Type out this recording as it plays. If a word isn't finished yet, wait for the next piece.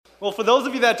Well, for those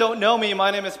of you that don't know me,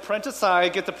 my name is Prentice. I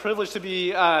get the privilege to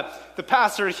be the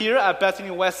pastor here at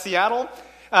Bethany, West Seattle.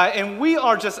 And we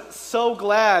are just so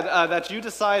glad that you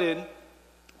decided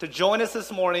to join us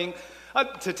this morning,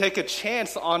 to take a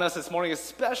chance on us this morning,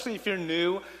 especially if you're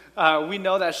new. We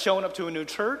know that showing up to a new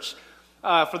church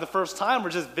for the first time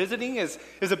or just visiting is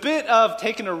a bit of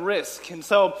taking a risk. And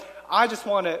so I just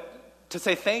want to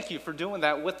say thank you for doing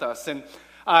that with us. And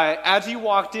as you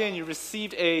walked in, you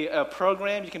received a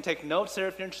program. You can take notes there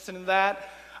if you're interested in that.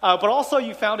 But also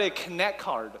you found a Connect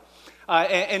card.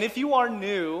 And if you are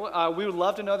new, we would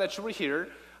love to know that you were here.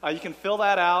 You can fill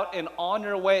that out, and on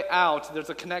your way out,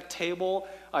 there's a Connect table.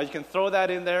 You can throw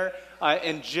that in there.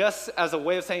 And just as a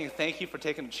way of saying thank you for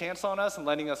taking a chance on us and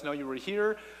letting us know you were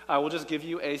here, we'll just give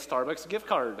you a Starbucks gift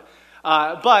card.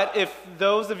 But if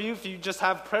those of you, if you just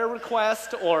have prayer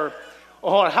requests or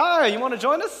hi, you want to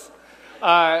join us?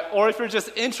 Or if you're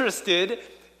just interested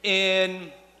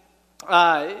in,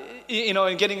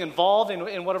 in getting involved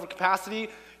in whatever capacity,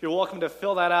 you're welcome to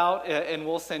fill that out, and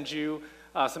we'll send you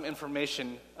some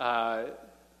information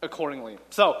accordingly.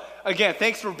 So, again,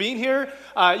 thanks for being here.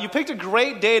 You picked a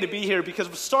great day to be here because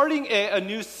we're starting a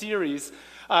new series,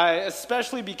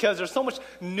 especially because there's so much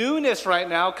newness right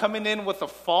now coming in with the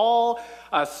fall,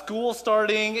 school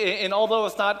starting, and although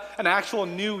it's not an actual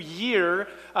new year,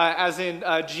 as in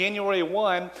January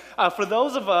 1, for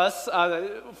those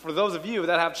of you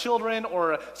that have children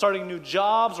or starting new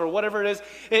jobs or whatever it is,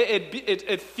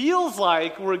 it feels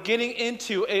like we're getting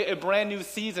into a brand new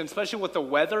season, especially with the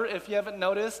weather, if you haven't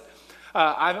noticed.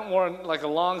 I haven't worn like a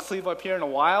long sleeve up here in a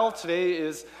while. Today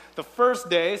is the first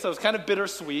day, so it's kind of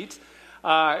bittersweet.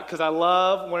 Because I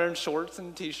love wearing shorts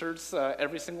and t-shirts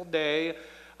every single day,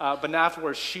 but now I have to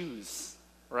wear shoes,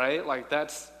 right? Like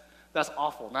that's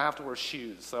awful. Now I have to wear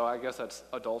shoes, so I guess that's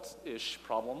adult-ish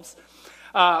problems.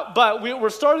 But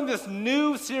we're starting this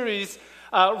new series.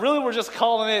 Really, we're just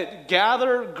calling it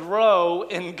Gather, Grow,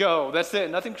 and Go. That's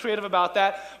it. Nothing creative about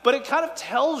that. But it kind of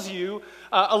tells you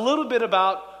a little bit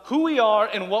about who we are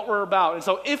and what we're about. And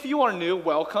so if you are new,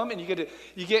 welcome, and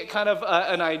you get kind of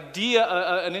an idea,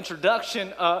 an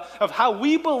introduction of how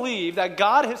we believe that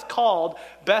God has called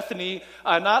Bethany,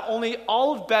 not only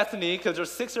all of Bethany, because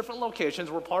there's 6 different locations.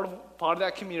 We're part of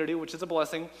that community, which is a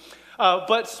blessing.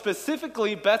 But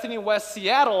specifically Bethany, West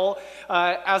Seattle,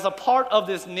 as a part of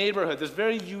this neighborhood, this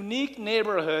very unique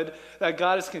neighborhood that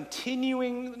God is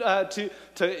continuing to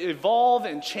evolve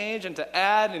and change and to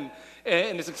add,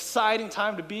 and it's an exciting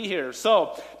time to be here.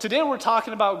 So today we're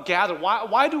talking about gather.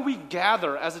 Why do we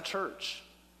gather as a church?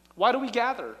 Why do we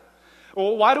gather?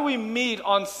 Well, why do we meet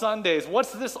on Sundays?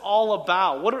 What's this all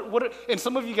about? And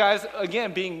some of you guys,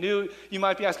 again, being new, you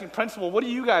might be asking, Principal, what are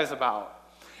you guys about?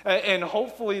 And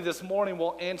hopefully this morning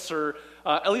we'll answer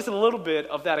at least a little bit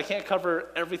of that. I can't cover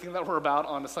everything that we're about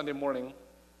on a Sunday morning.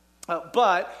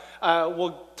 But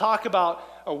we'll talk about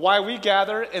why we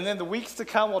gather, and then the weeks to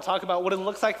come we'll talk about what it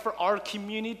looks like for our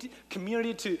community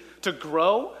to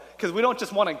grow, because we don't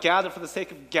just want to gather for the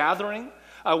sake of gathering.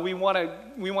 We want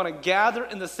to gather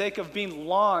in the sake of being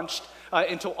launched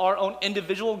into our own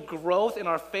individual growth in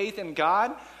our faith in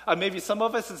God. Maybe some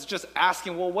of us is just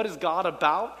asking, well, what is God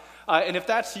about? And if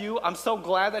that's you, I'm so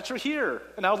glad that you're here.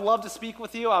 And I would love to speak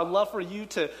with you. I would love for you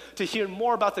to hear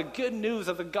more about the good news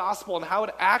of the gospel and how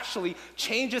it actually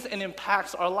changes and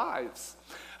impacts our lives.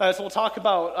 So we'll talk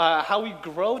about how we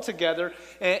grow together,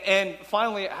 and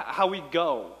finally, how we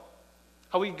go.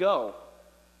 How we go.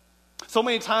 So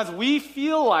many times we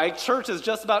feel like church is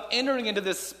just about entering into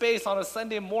this space on a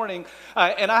Sunday morning.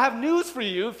 And I have news for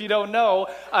you if you don't know.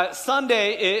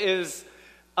 Sunday is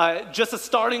just a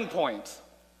starting point.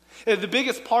 The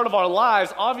biggest part of our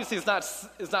lives, obviously, is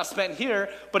not spent here,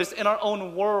 but it's in our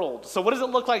own world. So what does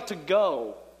it look like to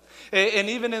go? And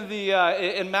even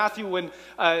in Matthew, when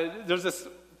there's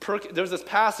this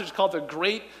passage called the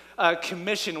Great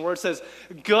Commission, where it says,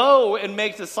 "Go and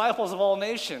make disciples of all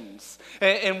nations."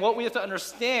 And what we have to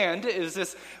understand is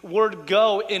this word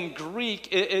 "go" in Greek.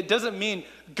 It doesn't mean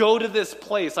go to this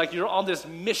place, like you're on this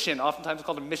mission. Oftentimes it's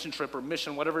called a mission trip or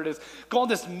mission, whatever it is. Go on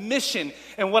this mission.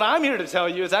 And what I'm here to tell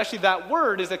you is actually that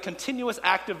word is a continuous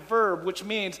active verb, which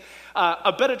means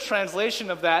a better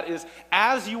translation of that is,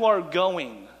 as you are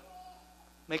going,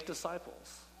 make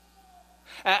disciples.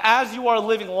 As you are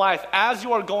living life, as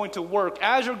you are going to work,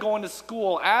 as you're going to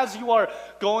school, as you are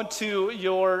going to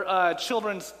your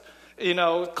children's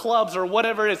clubs or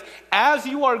whatever it is, as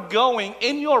you are going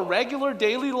in your regular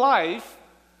daily life,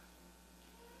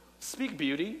 speak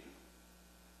beauty,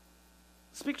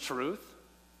 speak truth,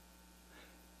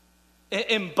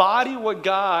 embody what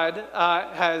God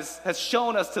has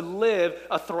shown us to live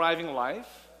a thriving life.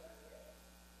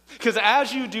 Because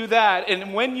as you do that,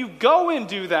 and when you go and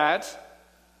do that,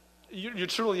 you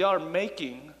truly are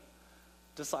making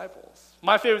disciples.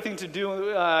 My favorite thing to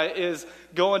do is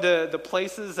go into the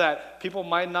places that people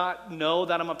might not know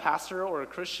that I'm a pastor or a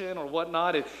Christian or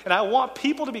whatnot, and I want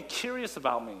people to be curious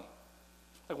about me.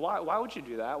 Like, why would you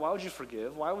do that? Why would you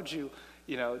forgive? Why would you,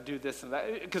 do this and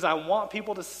that? Because I want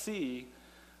people to see,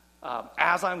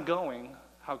 as I'm going,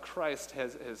 how Christ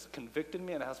has convicted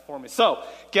me and has formed me. So,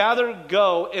 gather,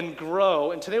 go, and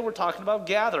grow. And today we're talking about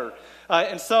gather.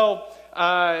 And so,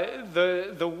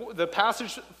 the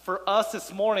passage for us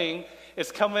this morning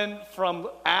is coming from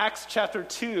Acts chapter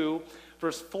 2,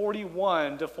 verse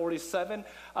 41 to 47.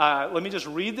 Let me just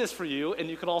read this for you, and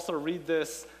you can also read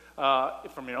this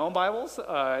from your own Bibles.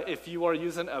 If you are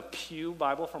using a Pew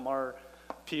Bible from our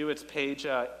Pew, it's page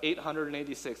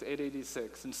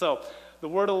 886. And so, the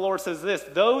word of the Lord says this: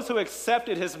 those who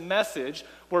accepted his message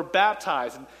were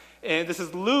baptized. And this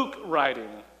is Luke writing.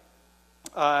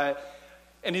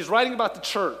 And he's writing about the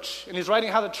church. And he's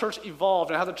writing how the church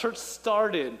evolved and how the church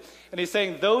started. And he's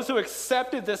saying those who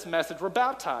accepted this message were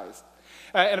baptized.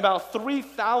 And about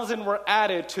 3,000 were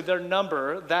added to their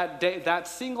number that day, that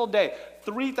single day.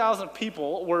 3,000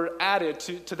 people were added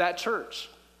to that church.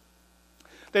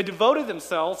 They devoted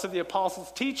themselves to the apostles'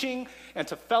 teaching and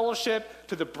to fellowship,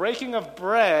 to the breaking of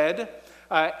bread,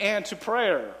 and to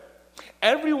prayer.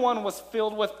 Everyone was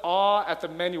filled with awe at the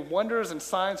many wonders and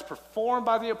signs performed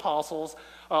by the apostles.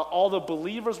 All the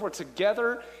believers were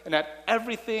together and had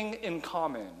everything in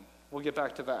common. We'll get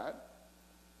back to that.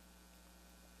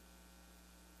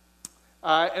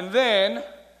 And then,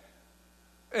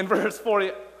 in verse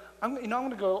 40, I'm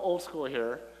going to go old school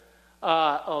here.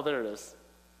 There it is.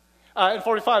 In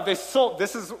 45,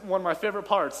 this is one of my favorite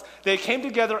parts. They came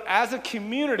together as a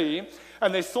community,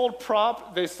 and they sold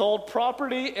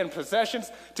property and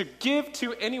possessions to give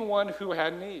to anyone who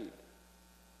had need.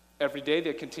 Every day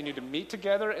they continued to meet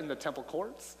together in the temple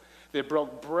courts. They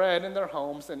broke bread in their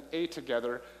homes and ate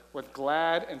together with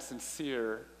glad and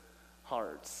sincere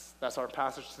hearts. That's our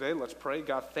passage today. Let's pray.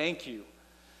 God, thank you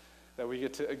that we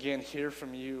get to, again, hear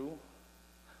from you.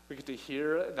 We get to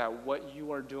hear that what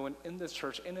you are doing in this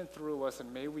church in and through us,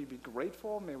 and may we be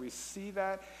grateful, may we see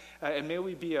that, and may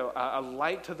we be a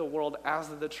light to the world as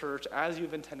the church, as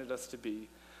you've intended us to be.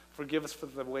 Forgive us for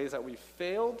the ways that we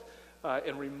failed,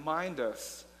 and remind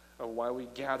us of why we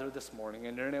gather this morning.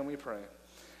 In your name we pray.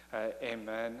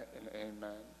 Amen and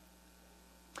amen.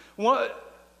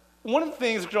 One of the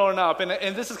things growing up,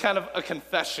 and this is kind of a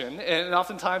confession, and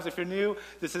oftentimes if you're new,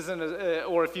 this isn't,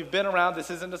 or if you've been around, this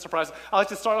isn't a surprise. I like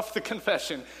to start off with a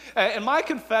confession. And my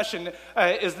confession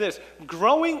is this: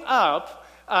 growing up,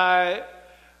 there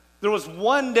was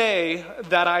one day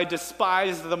that I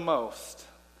despised the most.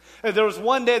 There was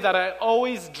one day that I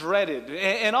always dreaded.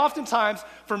 And oftentimes,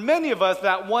 for many of us,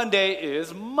 that one day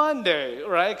is Monday,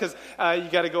 right? Because you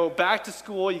got to go back to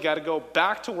school, you got to go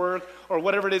back to work, or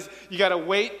whatever it is. You got to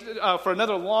wait for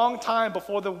another long time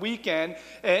before the weekend.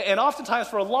 And oftentimes,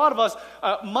 for a lot of us,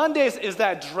 Mondays is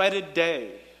that dreaded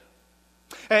day.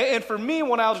 And for me,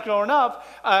 when I was growing up,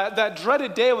 that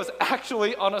dreaded day was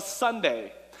actually on a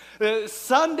Sunday.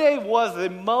 Sunday was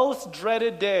the most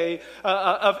dreaded day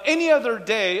of any other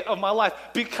day of my life,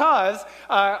 because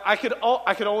I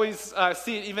could always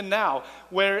see it even now,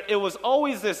 where it was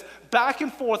always this back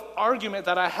and forth argument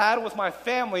that I had with my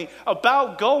family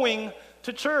about going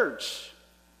to church.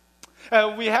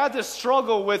 We had this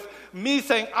struggle with me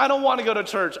saying, I don't want to go to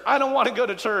church. I don't want to go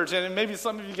to church. And maybe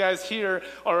some of you guys here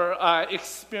are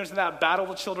experiencing that battle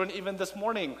with children even this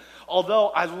morning.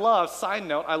 Although side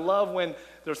note, I love when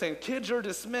they're saying, kids are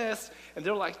dismissed, and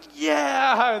they're like,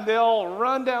 yeah, and they all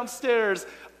run downstairs.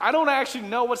 I don't actually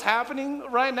know what's happening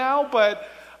right now, but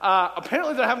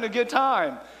apparently they're having a good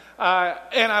time.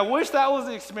 And I wish that was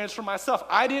the experience for myself.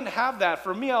 I didn't have that.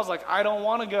 For me, I was like, I don't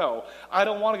want to go. I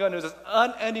don't want to go. And it was this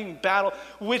unending battle,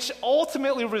 which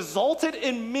ultimately resulted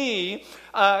in me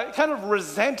kind of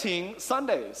resenting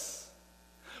Sundays.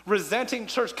 Resenting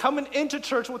church, coming into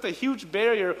church with a huge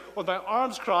barrier, with my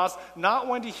arms crossed, not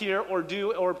wanting to hear or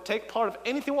do or take part of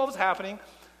anything what was happening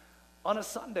on a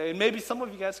Sunday. And maybe some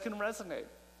of you guys can resonate.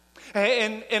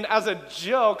 And as a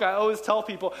joke, I always tell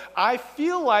people, I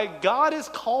feel like God has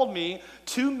called me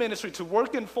to ministry, to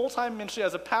work in full-time ministry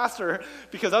as a pastor,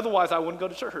 because otherwise I wouldn't go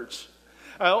to church.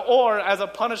 Or as a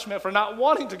punishment for not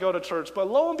wanting to go to church. But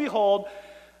lo and behold,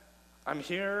 I'm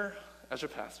here as your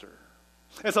pastor.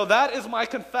 And so that is my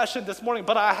confession this morning.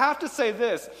 But I have to say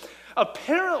this.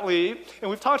 Apparently, and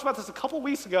we've talked about this a couple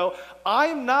weeks ago,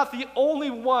 I'm not the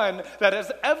only one that has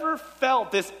ever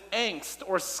felt this angst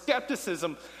or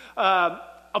skepticism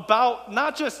about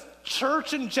not just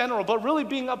church in general, but really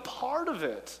being a part of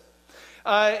it.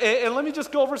 And let me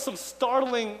just go over some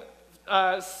startling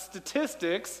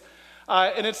statistics,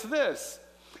 and it's this.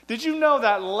 Did you know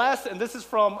that and this is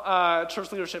from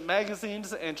Church Leadership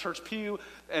Magazines and Church Pew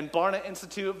and Barna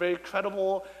Institute, very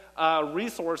credible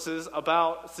resources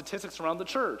about statistics around the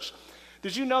church.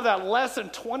 Did you know that less than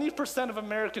 20% of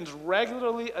Americans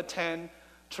regularly attend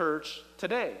church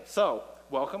today? So,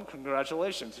 welcome,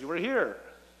 congratulations, you were here.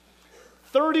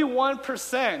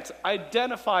 31%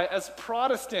 identify as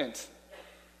Protestant.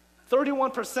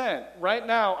 31% right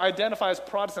now identify as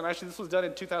Protestant. Actually, this was done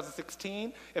in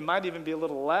 2016. It might even be a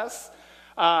little less.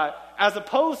 As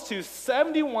opposed to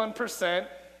 71%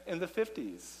 in the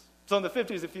 50s. So in the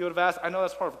 50s, if you would have asked, I know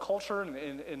that's part of culture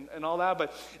and all that,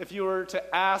 but if you were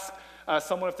to ask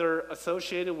someone if they're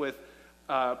associated with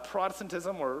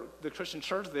Protestantism or the Christian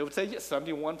church, they would say yes.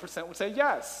 71% would say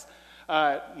yes.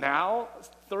 Now,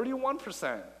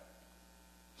 31%.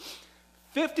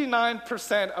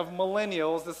 59% of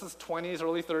millennials, this is 20s,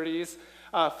 early 30s,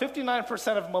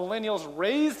 59% of millennials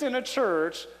raised in a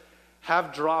church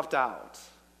have dropped out.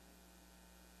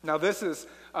 Now, this is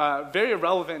very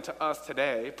relevant to us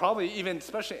today, probably even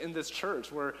especially in this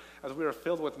church, where as we are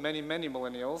filled with many, many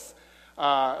millennials,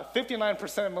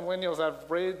 59% of millennials that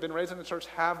have been raised in the church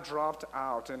have dropped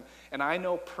out. And I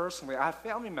know personally, I have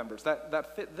family members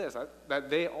that fit this, that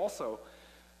they also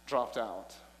dropped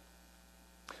out.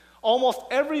 Almost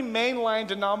every mainline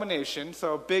denomination,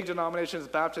 so big denominations,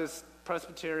 Baptist,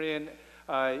 Presbyterian,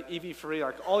 EV Free,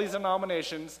 like all these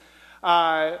denominations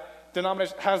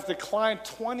has declined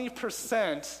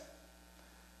 20%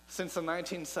 since the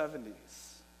 1970s.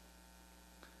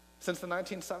 Since the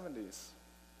 1970s.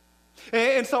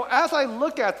 And so as I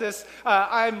look at this,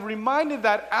 I'm reminded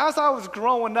that as I was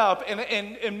growing up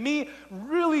and me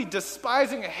really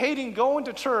despising and hating going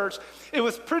to church, it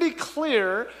was pretty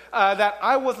clear that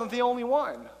I wasn't the only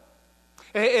one.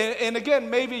 And again,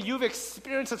 maybe you've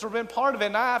experienced this or been part of it,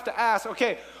 and I have to ask,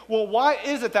 okay, well, why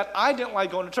is it that I didn't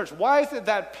like going to church? Why is it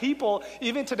that people,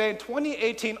 even today in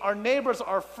 2018, our neighbors,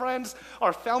 our friends,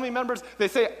 our family members, they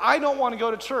say, I don't want to go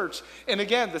to church? And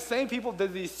again, the same people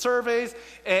did these surveys,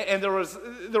 and there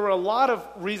were a lot of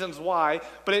reasons why,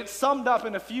 but it summed up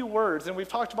in a few words, and we've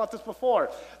talked about this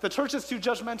before. The church is too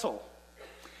judgmental.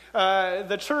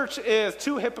 The church is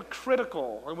too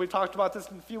hypocritical, and we talked about this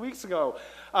a few weeks ago.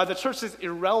 The church is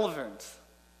irrelevant.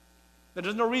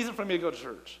 There's no reason for me to go to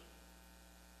church.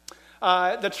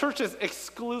 The church is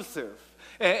exclusive.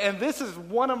 And this is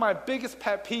one of my biggest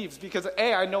pet peeves because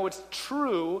A, I know it's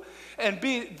true, and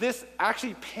B, this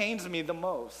actually pains me the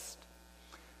most.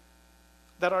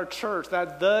 That our church,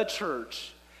 that the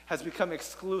church has become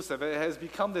exclusive. It has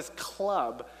become this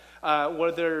club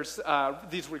where there's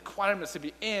these requirements to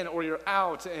be in or you're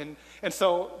out. And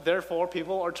so, therefore,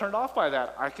 people are turned off by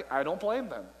that. I don't blame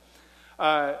them.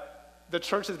 The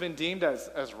church has been deemed as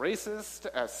racist,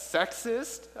 as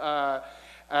sexist,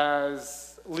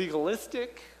 as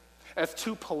legalistic, as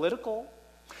too political.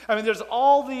 I mean, there's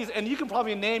all these, and you can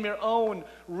probably name your own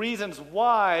reasons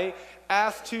why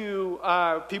as to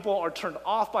people are turned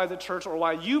off by the church or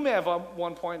why you may have at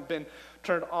one point been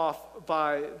turned off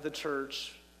by the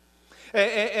church.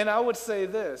 And I would say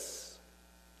this,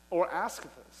 or ask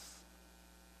this.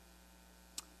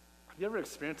 Have you ever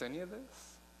experienced any of this?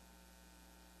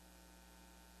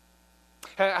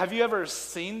 Have you ever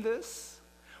seen this?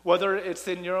 Whether it's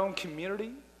in your own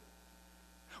community,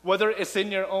 whether it's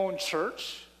in your own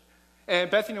church. And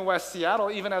Bethany West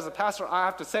Seattle, even as a pastor, I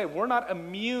have to say, we're not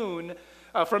immune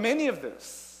from any of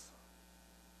this.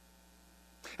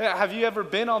 Have you ever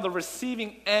been on the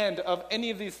receiving end of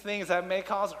any of these things that may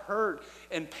cause hurt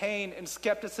and pain and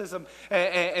skepticism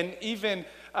and even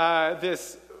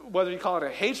this, whether you call it a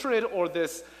hatred or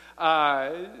this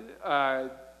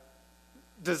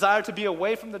desire to be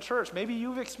away from the church? Maybe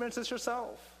you've experienced this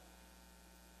yourself.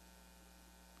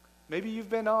 Maybe you've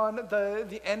been on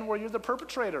the end where you're the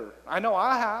perpetrator. I know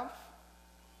I have.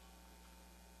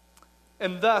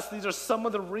 And thus, these are some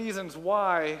of the reasons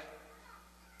why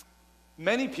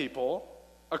many people,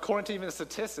 according to even the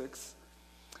statistics,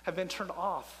 have been turned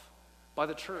off by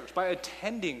the church, by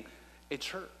attending a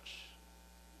church.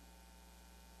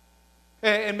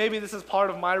 And maybe this is part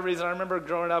of my reason. I remember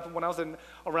growing up when I was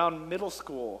around middle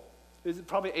school. It was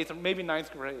probably 8th or maybe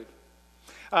 9th grade.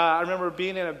 I remember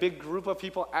being in a big group of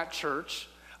people at church,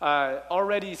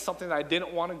 already something that I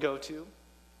didn't want to go to.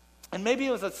 And maybe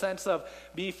it was a sense of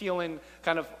me feeling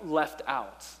kind of left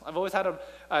out. I've always had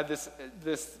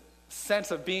this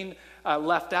sense of being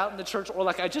left out in the church, or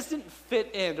like I just didn't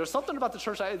fit in. There's something about the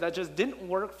church that just didn't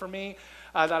work for me,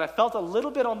 that I felt a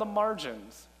little bit on the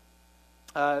margins.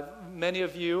 Many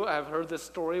of you have heard this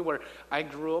story where I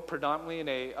grew up predominantly in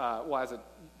as a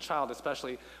child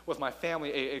especially, with my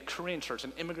family, a Korean church,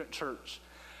 an immigrant church.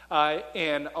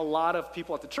 And a lot of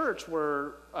people at the church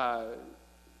were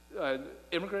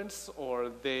immigrants,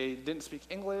 or they didn't speak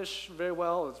English very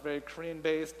well. It was very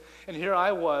Korean-based. And here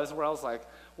I was, where I was like,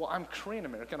 well, I'm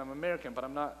Korean-American, I'm American, but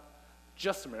I'm not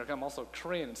just American, I'm also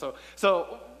Korean. And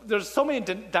so there's so many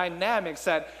dynamics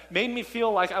that made me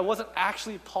feel like I wasn't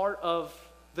actually part of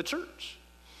the church.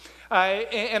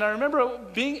 And I remember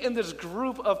being in this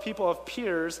group of people, of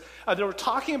peers, they were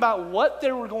talking about what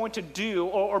they were going to do,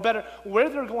 or better, where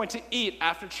they were going to eat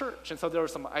after church. And so there were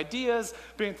some ideas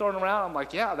being thrown around. I'm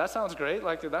like, yeah, that sounds great.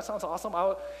 Like, that sounds awesome.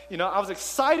 I was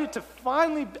excited to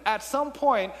finally, at some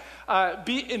point,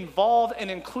 be involved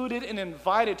and included and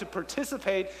invited to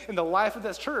participate in the life of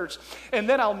this church. And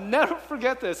then I'll never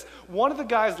forget this. One of the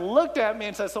guys looked at me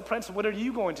and said, so Prince, what are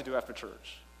you going to do after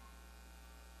church?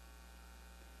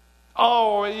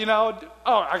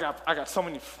 I got so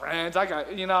many friends.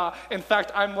 In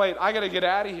fact, I'm late. I got to get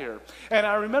out of here. And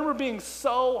I remember being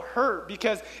so hurt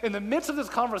because in the midst of this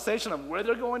conversation of where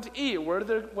they're going to eat, what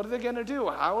are they going to do,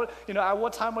 at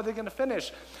what time are they going to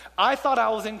finish, I thought I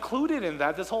was included in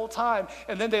that this whole time.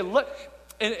 And then they look,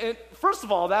 and first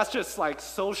of all, that's just like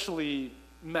socially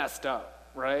messed up.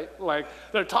 Right? Like,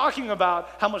 they're talking about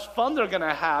how much fun they're going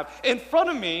to have in front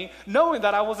of me, knowing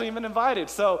that I wasn't even invited.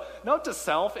 So, note to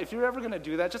self, if you're ever going to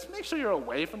do that, just make sure you're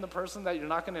away from the person that you're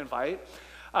not going to invite,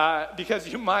 because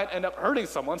you might end up hurting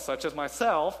someone, such as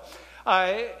myself.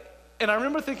 And I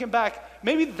remember thinking back,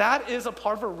 maybe that is a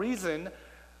part of a reason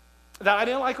that I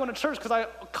didn't like going to church, because I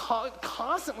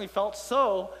constantly felt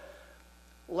so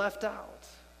left out.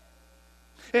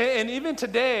 And even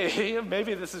today,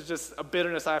 maybe this is just a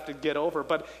bitterness I have to get over,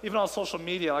 but even on social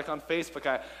media, like on Facebook,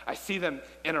 I see them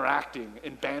interacting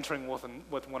and bantering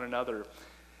with one another.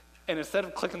 And instead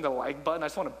of clicking the like button, I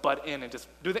just want to butt in and just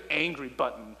do the angry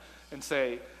button and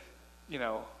say,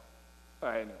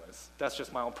 anyways, that's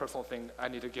just my own personal thing I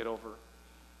need to get over.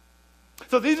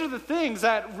 So these are the things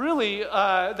that really,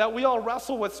 that we all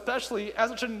wrestle with, especially as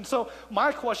a church. And so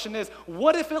my question is,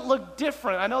 what if it looked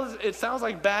different? I know it sounds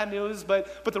like bad news,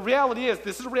 but the reality is,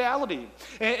 this is reality.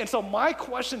 And so my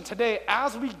question today,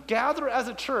 as we gather as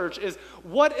a church, is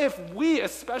what if we,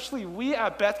 especially we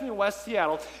at Bethany West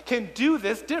Seattle, can do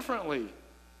this differently?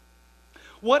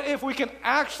 What if we can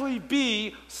actually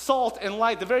be salt and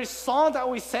light, the very song that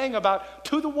we sang about,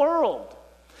 to the world?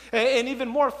 And even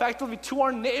more effectively to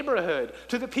our neighborhood,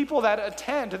 to the people that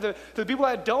attend, to the people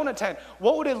that don't attend.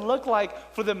 What would it look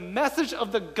like for the message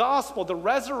of the gospel, the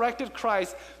resurrected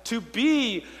Christ, to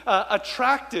be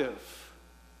attractive?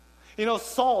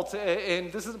 Salt, and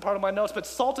this isn't part of my notes, but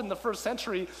salt in the first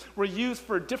century were used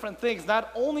for different things, not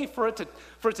only for it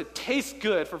to taste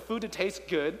good, for food to taste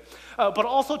good, but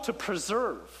also to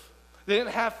preserve. They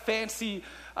didn't have fancy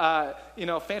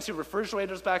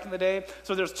refrigerators back in the day.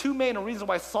 So there's two main reasons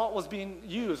why salt was being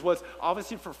used, was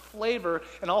obviously for flavor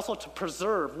and also to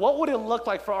preserve. What would it look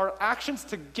like for our actions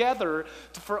together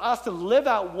for us to live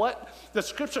out what the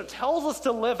scripture tells us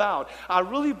to live out? I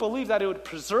really believe that it would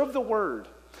preserve the word.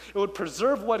 It would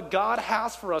preserve what God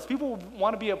has for us. People would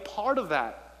want to be a part of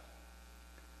that.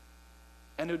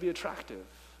 And it would be attractive.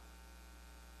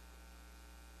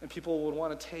 And people would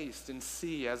want to taste and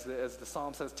see, as the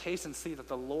psalm says, taste and see that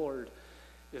the Lord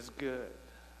is good.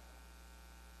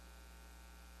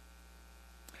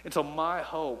 And so my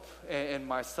hope, and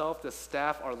myself, the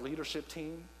staff, our leadership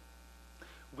team,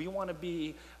 we want to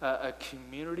be a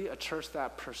community, a church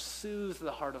that pursues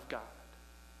the heart of God.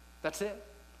 That's it.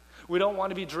 We don't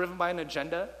want to be driven by an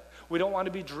agenda. We don't want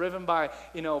to be driven by,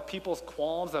 people's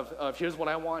qualms of here's what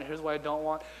I want, here's what I don't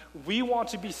want. We want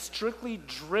to be strictly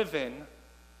driven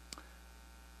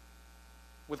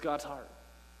with God's heart.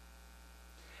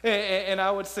 And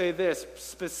I would say this,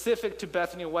 specific to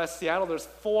Bethany West Seattle, there's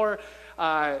 4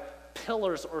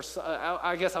 pillars, or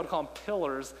I guess I would call them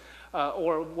pillars,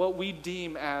 or what we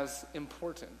deem as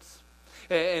important.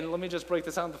 And let me just break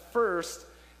this down. The first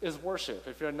is worship.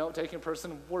 If you're a note-taking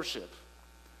person, worship.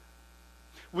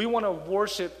 We want to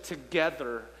worship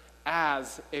together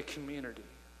as a community.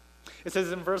 It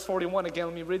says in verse 41, again,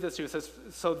 let me read this to you. It says,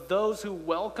 so those who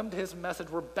welcomed his message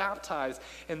were baptized,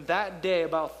 and that day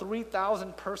about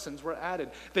 3,000 persons were added.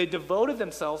 They devoted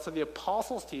themselves to the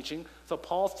apostles' teaching, so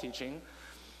Paul's teaching,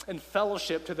 and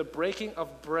fellowship, to the breaking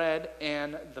of bread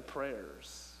and the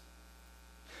prayers.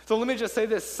 So let me just say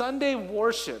this, Sunday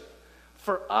worship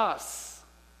for us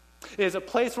is a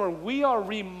place where we are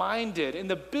reminded in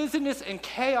the busyness and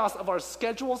chaos of our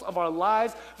schedules, of our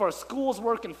lives, of our schools,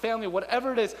 work, and family,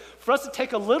 whatever it is, for us to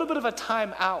take a little bit of a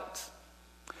time out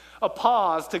a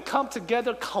pause to come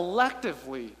together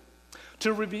collectively,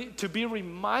 to be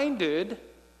reminded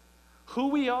who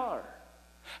we are,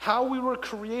 how we were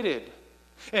created,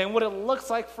 and what it looks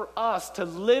like for us to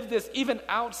live this even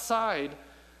outside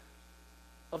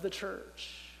of the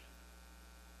church.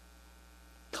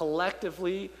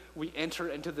 Collectively, we enter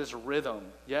into this rhythm.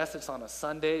 Yes, it's on a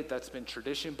Sunday, that's been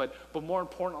tradition, but more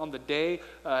important on the day,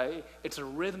 it's a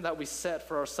rhythm that we set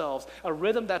for ourselves, a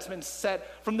rhythm that's been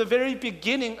set from the very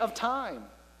beginning of time.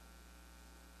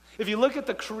 If you look at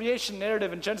the creation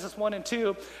narrative in Genesis 1 and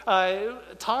 2,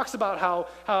 it talks about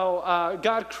how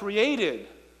God created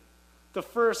the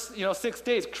first 6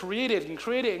 days, created and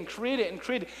created and created and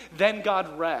created. Then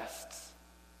God rests.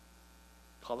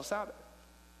 Called the Sabbath.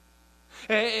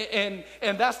 And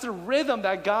that's the rhythm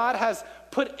that God has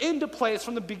put into place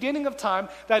from the beginning of time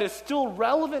that is still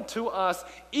relevant to us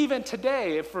even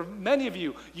today. For many of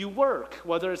you, you work,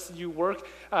 whether it's you work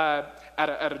at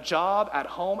a job, at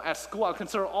home, at school. I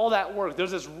consider all that work.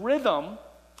 There's this rhythm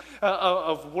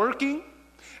of working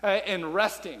and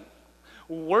resting.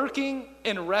 Working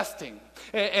and resting.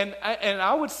 And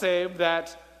I would say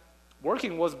that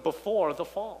working was before the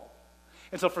fall.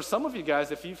 And so for some of you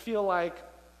guys, if you feel like,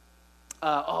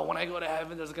 when I go to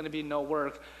heaven, there's going to be no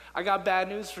work, I got bad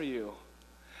news for you.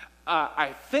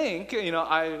 I think,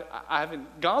 I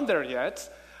haven't gone there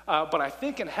yet, but I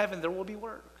think in heaven there will be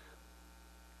work.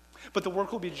 But the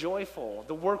work will be joyful.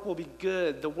 The work will be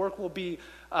good. The work will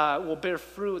bear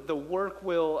fruit. The work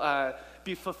will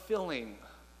be fulfilling.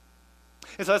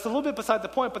 And so that's a little bit beside the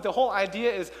point, but the whole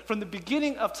idea is from the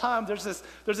beginning of time, there's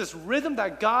this rhythm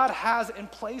that God has in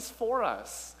place for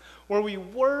us, where we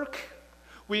work,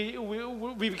 we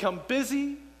become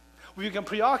busy, we become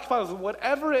preoccupied with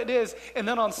whatever it is, and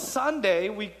then on Sunday,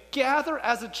 we gather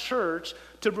as a church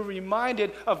to be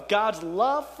reminded of God's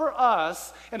love for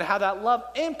us and how that love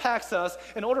impacts us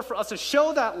in order for us to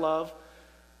show that love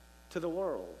to the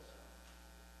world.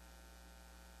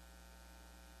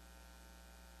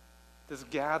 This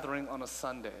gathering on a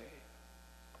Sunday,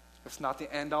 it's not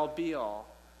the end-all, be-all.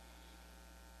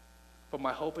 But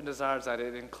my hope and desire is that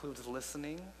it includes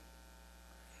listening.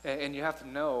 And you have to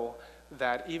know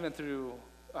that even through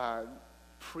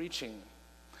preaching,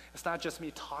 it's not just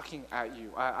me talking at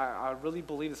you. I really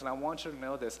believe this, and I want you to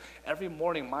know this. Every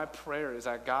morning, my prayer is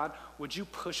that, God, would you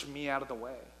push me out of the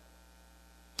way?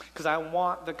 Because I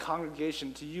want the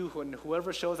congregation, to you and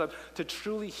whoever shows up, to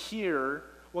truly hear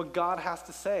what God has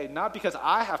to say, not because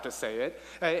I have to say it.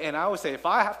 And I always say, if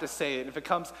I have to say it, if it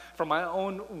comes from my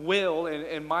own will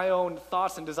and my own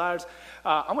thoughts and desires,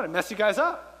 I'm going to mess you guys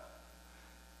up.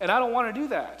 And I don't want to do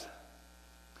that.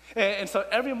 And so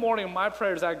every morning my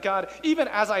prayer is that, God, even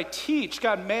as I teach,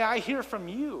 God, may I hear from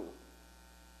you.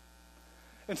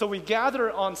 And so we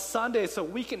gather on Sunday so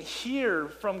we can hear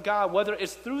from God, whether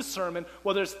it's through sermon,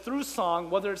 whether it's through song,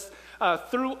 whether it's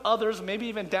through others, maybe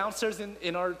even downstairs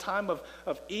in our time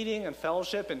of eating and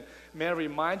fellowship. And may I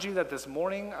remind you that this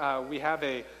morning we have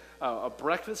a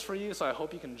breakfast for you, so I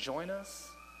hope you can join us.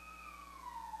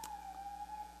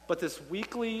 But this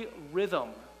weekly rhythm,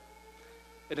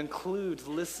 it includes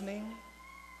listening,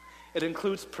 it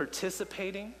includes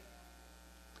participating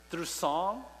through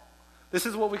song. This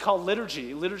is what we call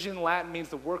liturgy. Liturgy in Latin means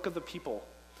the work of the people.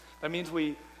 That means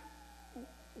we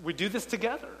do this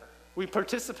together. We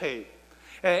participate.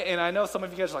 And I know some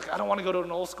of you guys are like, I don't want to go to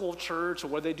an old school church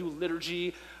where they do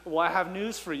liturgy. Well, I have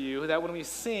news for you that when we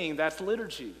sing, that's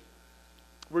liturgy.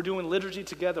 We're doing liturgy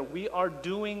together. We are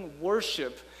doing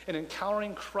worship and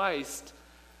encountering Christ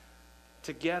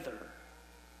together.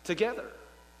 Together.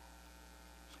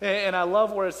 And I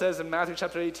love where it says in Matthew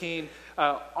chapter 18,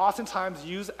 oftentimes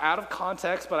used out of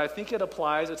context, but I think it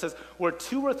applies. It says, where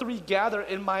 2 or 3 gather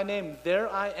in my name, there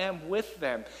I am with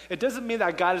them. It doesn't mean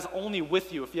that God is only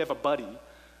with you if you have a buddy.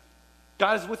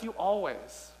 God is with you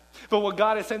always. But what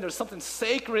God is saying, there's something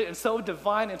sacred and so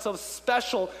divine and so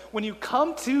special when you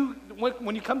come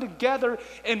together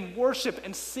and worship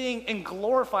and sing and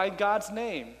glorify God's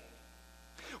name.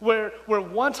 Where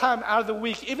one time out of the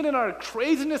week, even in our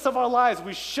craziness of our lives,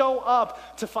 we show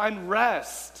up to find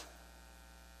rest.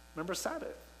 Remember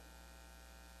Sabbath.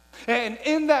 And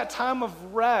in that time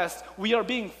of rest, we are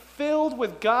being filled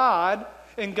with God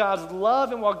and God's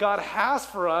love and what God has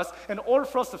for us in order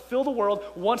for us to fill the world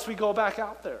once we go back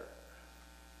out there.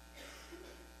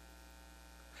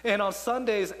 And on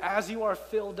Sundays, as you are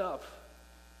filled up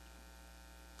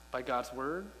by God's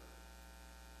word,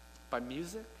 by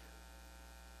music,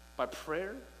 by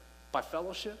prayer, by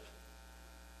fellowship,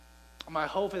 my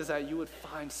hope is that you would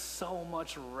find so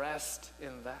much rest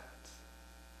in that.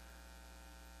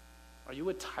 Are you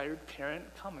a tired parent?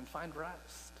 Come and find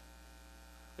rest.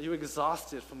 Are you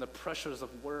exhausted from the pressures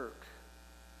of work?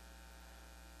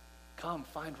 Come,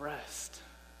 find rest.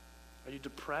 Are you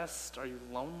depressed? Are you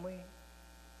lonely?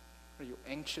 Are you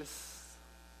anxious?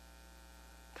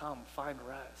 Come, find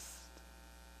rest.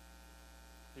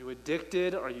 Are you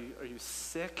addicted? Are you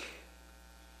sick?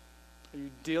 Are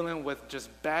you dealing with just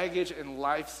baggage and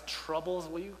life's troubles?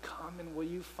 Will you come and will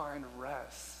you find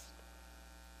rest?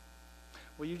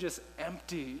 Will you just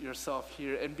empty yourself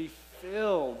here and be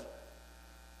filled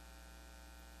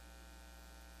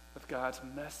with God's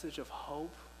message of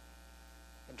hope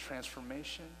and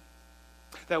transformation?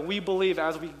 That we believe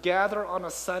as we gather on a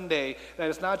Sunday, that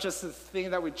it's not just this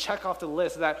thing that we check off the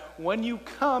list, that when you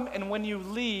come and when you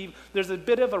leave, there's a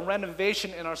bit of a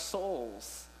renovation in our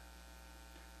souls,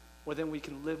 where then we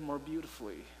can live more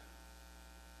beautifully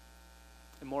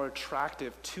and more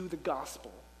attractive to the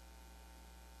gospel,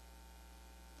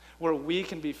 where we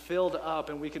can be filled up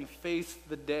and we can face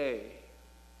the day.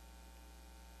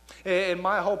 And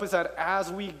my hope is that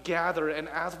as we gather and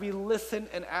as we listen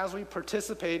and as we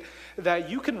participate, that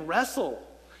you can wrestle.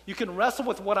 You can wrestle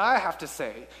with what I have to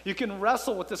say. You can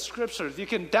wrestle with the scriptures. You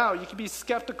can doubt. You can be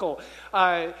skeptical.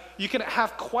 You can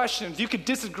have questions. You can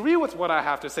disagree with what I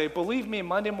have to say. Believe me,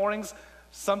 Monday mornings,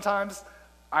 sometimes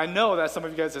I know that some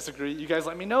of you guys disagree. You guys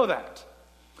let me know that.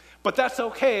 But that's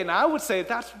okay. And I would say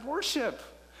that's worship.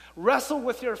 Wrestle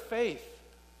with your faith.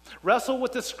 Wrestle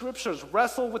with the scriptures.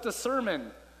 Wrestle with the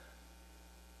sermon.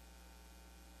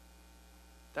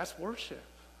 That's worship.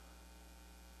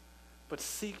 But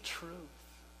seek truth.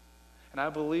 And I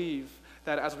believe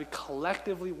that as we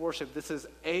collectively worship, this is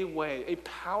a way, a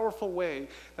powerful way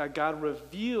that God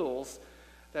reveals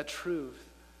that truth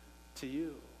to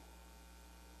you.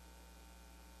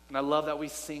 And I love that we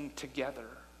sing together.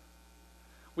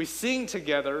 We sing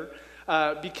together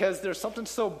because there's something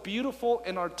so beautiful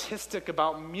and artistic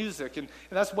about music. And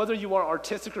that's whether you are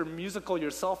artistic or musical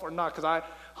yourself or not, because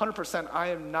 100% I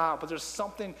am not. But there's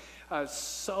something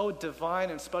so divine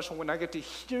and special when I get to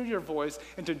hear your voice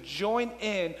and to join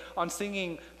in on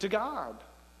singing to God.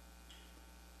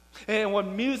 And what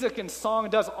music and song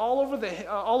does all over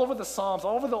the Psalms,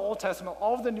 all over the Old Testament,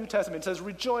 all over the New Testament, it says,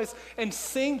 rejoice and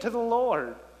sing to the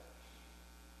Lord.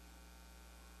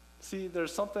 See,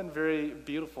 there's something very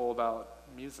beautiful about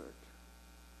music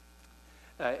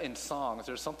in songs.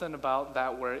 There's something about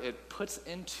that where it puts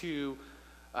into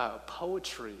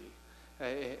poetry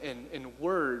in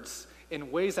words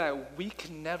in ways that we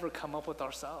can never come up with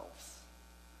ourselves.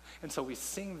 And so we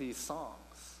sing these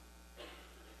songs,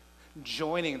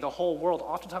 joining the whole world,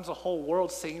 oftentimes the whole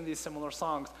world singing these similar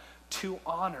songs to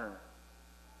honor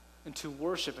and to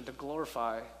worship and to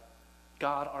glorify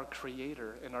God, our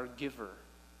creator and our giver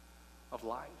of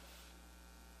life.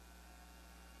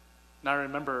 And I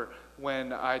remember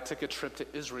when I took a trip to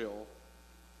Israel,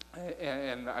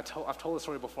 and I've told the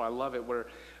story before, I love it, where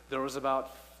there was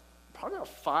probably about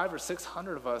 500 or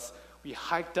 600 of us. We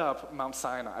hiked up Mount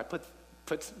Sinai. I put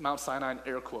Mount Sinai in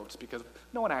air quotes because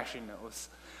no one actually knows.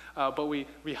 But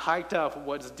we hiked up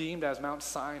what's deemed as Mount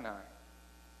Sinai.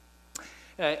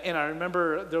 And I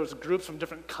remember there was groups from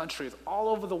different countries all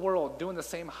over the world doing the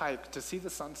same hike to see the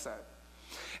sunset.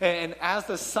 And as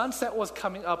the sunset was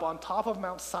coming up on top of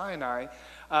Mount Sinai,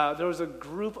 there was a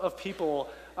group of people,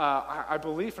 I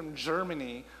believe from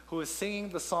Germany, who was singing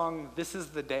the song, "This is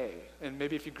the Day." And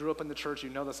maybe if you grew up in the church, you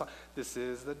know the song, "This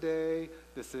is the day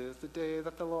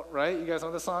that the Lord," right? You guys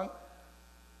know the song?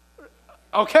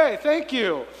 Okay, thank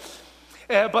you.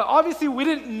 But obviously we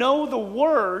didn't know the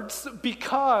words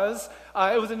because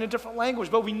it was in a different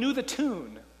language, but we knew the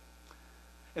tune.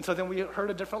 And so then we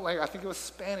heard a different language. I think it was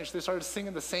Spanish. They started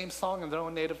singing the same song in their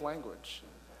own native language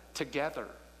together.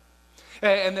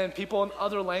 And then people in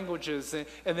other languages,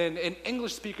 and then in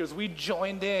English speakers, we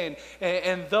joined in.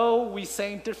 And though we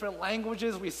sang different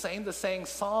languages, we sang the same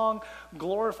song,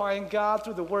 glorifying God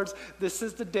through the words, this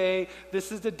is the day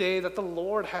that the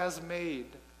Lord has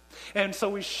made. And so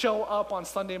we show up on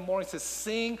Sunday mornings to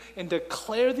sing and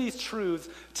declare these truths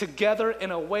together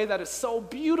in a way that is so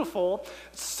beautiful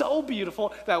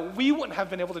that we wouldn't have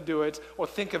been able to do it or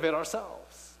think of it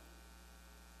ourselves.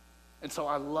 And so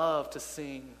I love to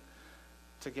sing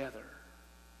together.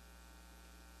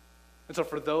 And so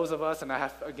for those of us, and I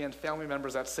have, again, family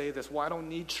members that say this, well, I don't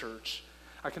need church.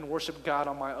 I can worship God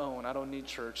on my own. I don't need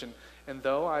church. And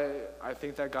though I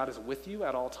think that God is with you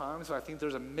at all times, I think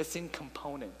there's a missing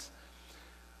component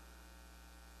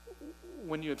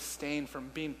when you abstain from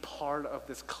being part of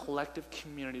this collective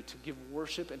community to give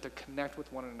worship and to connect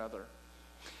with one another.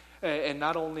 And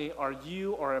not only are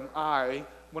you or am I,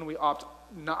 when we opt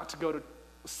not to go to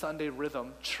Sunday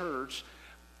Rhythm Church,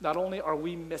 not only are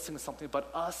we missing something, but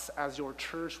us as your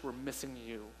church, we're missing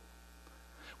you.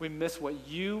 We miss what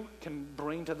you can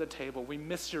bring to the table. We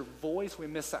miss your voice. We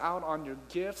miss out on your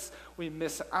gifts. We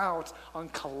miss out on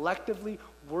collectively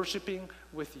worshiping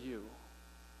with you.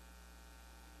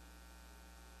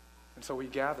 And so we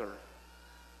gather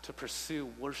to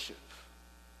pursue worship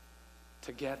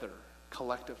together,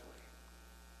 collectively.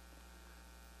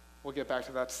 We'll get back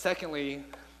to that. Secondly,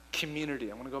 community.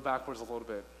 I'm going to go backwards a little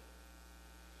bit.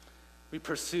 We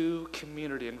pursue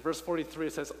community. In verse 43,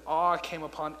 it says, awe came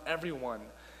upon everyone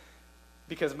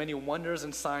because many wonders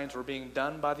and signs were being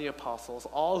done by the apostles.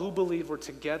 All who believed were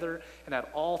together and had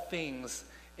all things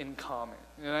in common.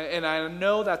 And I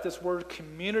know that this word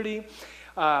community,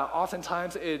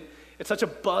 oftentimes it's such a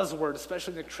buzzword,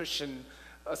 especially in the Christian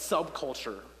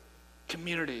subculture.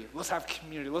 Community. Let's have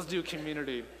community. Let's do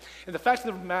community. And the fact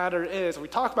of the matter is, we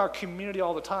talk about community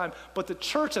all the time, but the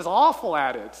church is awful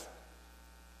at it.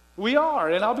 We are,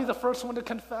 and I'll be the first one to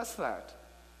confess that.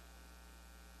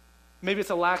 Maybe it's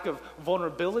a lack of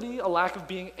vulnerability, a lack of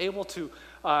being able to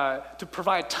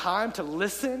provide time to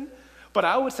listen. But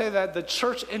I would say that the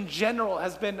church in general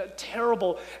has been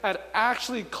terrible at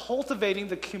actually cultivating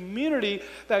the community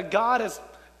that God has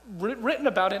written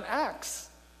about in Acts.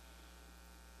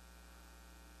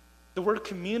 The word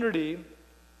community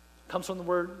comes from the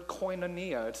word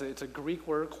koinonia. It's a Greek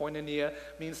word. Koinonia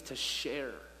means to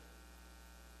share.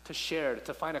 To share,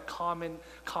 to find a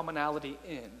commonality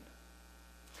in.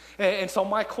 And so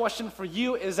my question for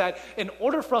you is that in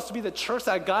order for us to be the church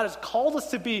that God has called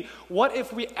us to be, what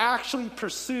if we actually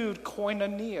pursued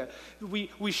koinonia?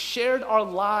 We shared our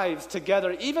lives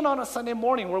together, even on a Sunday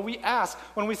morning where we ask,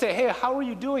 when we say, hey, how are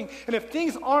you doing? And if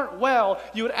things aren't well,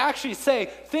 you would actually say,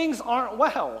 things aren't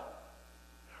well.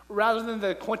 Rather than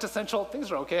the quintessential,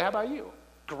 things are okay, how about you?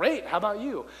 Great, how about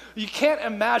you? You can't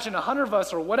imagine 100 of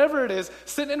us or whatever it is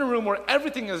sitting in a room where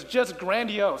everything is just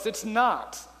grandiose. It's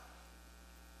not.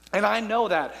 And I know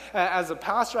that. As a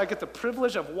pastor, I get the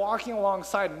privilege of walking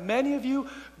alongside many of you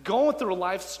going through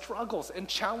life struggles and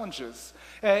challenges.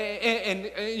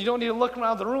 And you don't need to look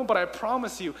around the room, but I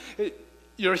promise you,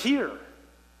 you're here,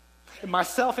 and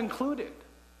myself included.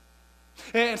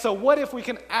 And so what if we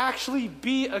can actually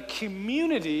be a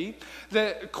community,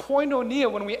 the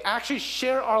koinonia, when we actually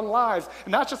share our lives,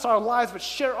 and not just our lives, but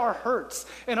share our hurts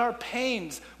and our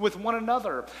pains with one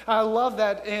another. I love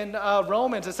that in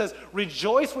Romans it says,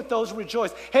 rejoice with those who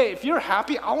rejoice. Hey, if you're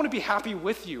happy, I want to be happy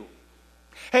with you.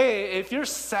 Hey, if you're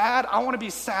sad, I want to be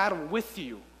sad with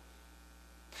you.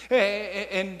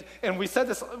 And we say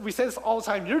this all the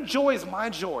time, your joy is my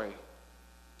joy.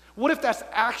 What if that's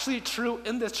actually true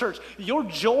in this church? Your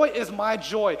joy is my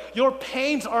joy. Your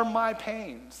pains are my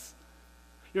pains.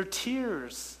 Your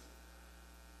tears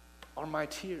are my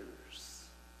tears.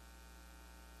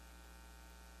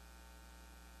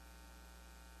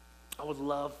 I would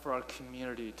love for our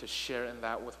community to share in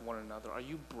that with one another. Are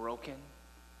you broken?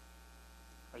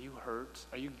 Are you hurt?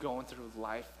 Are you going through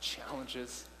life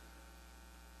challenges?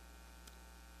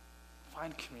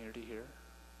 Find community here.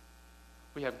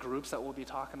 We have groups that we'll be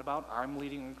talking about. I'm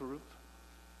leading a group.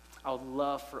 I would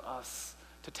love for us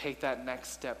to take that next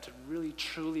step, to really,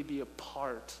 truly be a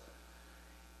part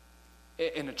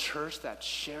in a church that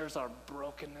shares our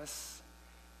brokenness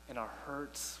and our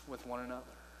hurts with one another.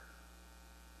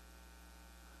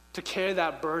 To carry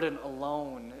that burden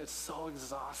alone, it's so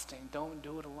exhausting. Don't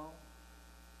do it alone.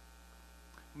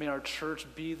 May our church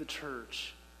be the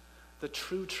church, the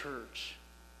true church,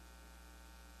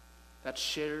 that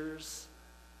shares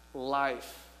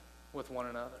life with one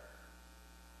another.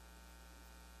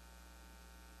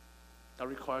 That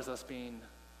requires us being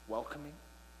welcoming.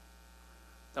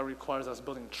 That requires us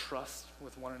building trust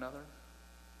with one another.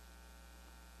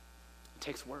 It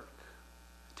takes work.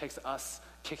 It takes us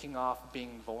kicking off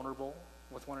being vulnerable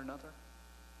with one another.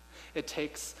 It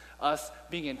takes us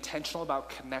being intentional about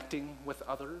connecting with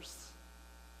others.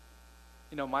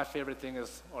 You know, my favorite thing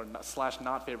is, or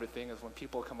not favorite thing, is when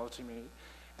people come up to me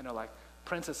and they're like,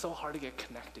 Prince, it's so hard to get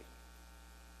connected.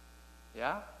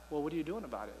 Yeah? Well, what are you doing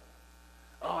about it?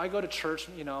 Oh, I go to church,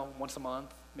 once a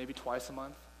month, maybe twice a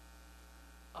month.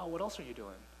 Oh, what else are you doing?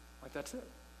 Like, that's it.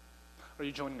 Are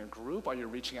you joining a group? Are you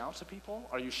reaching out to people?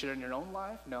 Are you sharing your own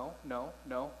life? No. Well,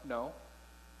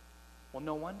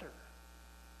 no wonder.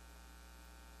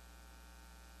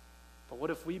 But what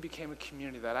if we became a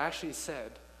community that actually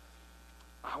said,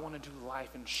 I want to do life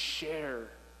and share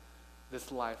this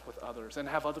life with others and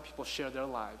have other people share their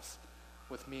lives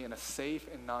with me in a safe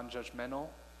and non-judgmental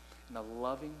and a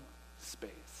loving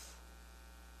space.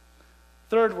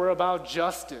 Third, we're about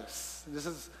justice. This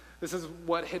is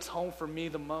what hits home for me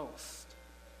the most.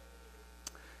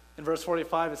 In verse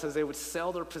 45, it says they would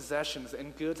sell their possessions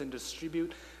and goods and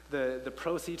distribute the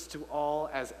proceeds to all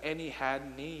as any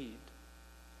had need.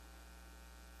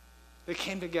 They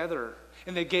came together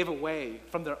and they gave away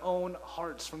from their own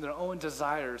hearts, from their own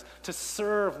desires to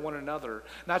serve one another,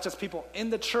 not just people in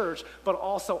the church, but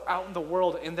also out in the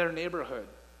world in their neighborhood.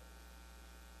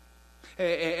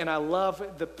 And I love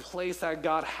the place that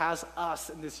God has us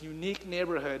in this unique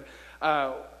neighborhood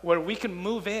where we can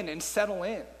move in and settle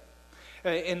in.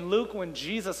 In Luke, when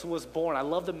Jesus was born, I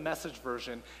love the Message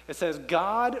version. It says,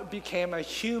 God became a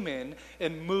human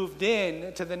and moved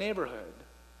in to the neighborhood.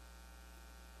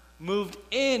 Moved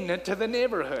in to the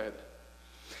neighborhood.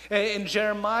 In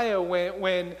Jeremiah,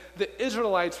 when the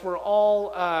Israelites were all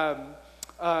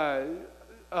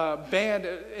banned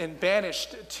and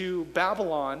banished to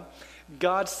Babylon,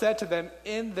 God said to them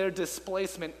in their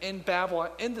displacement in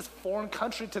Babylon, in this foreign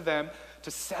country to them,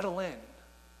 to settle in,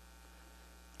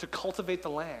 to cultivate the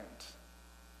land,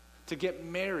 to get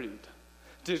married,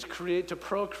 to create, to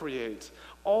procreate.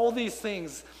 All these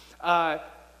things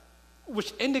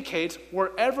which indicates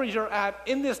wherever you're at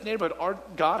in this neighborhood,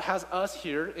 God has us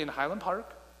here in Highland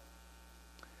Park,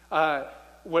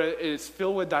 where it's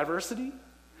filled with diversity,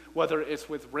 whether it's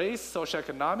with race,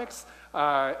 socioeconomics,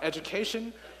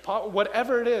 education,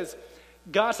 whatever it is,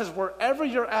 God says wherever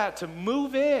you're at to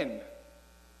move in.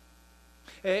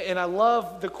 And I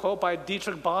love the quote by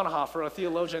Dietrich Bonhoeffer, a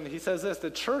theologian. He says this: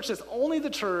 the church is only the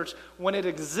church when it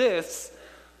exists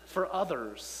for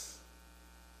others.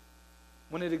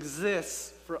 When it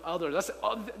exists for others.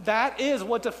 That is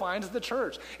what defines the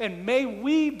church. And may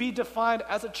we be defined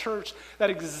as a church that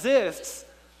exists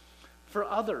for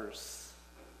others.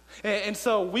 And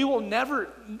so we will never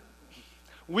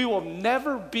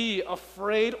be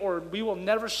afraid, or we will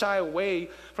never shy away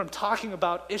from talking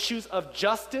about issues of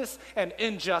justice and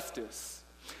injustice.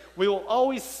 We will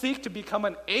always seek to become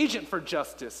an agent for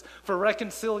justice, for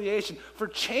reconciliation, for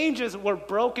changes where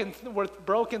broken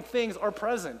things are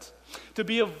present, to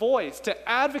be a voice, to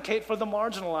advocate for the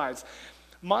marginalized.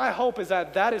 My hope is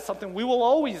that is something we will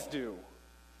always do.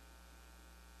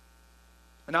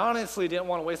 And I honestly didn't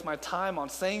want to waste my time on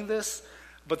saying this,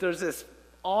 but there's this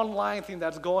online thing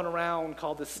that's going around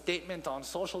called the Statement on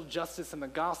Social Justice and the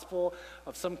Gospel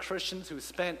of some Christians who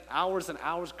spent hours and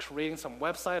hours creating some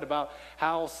website about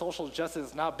how social justice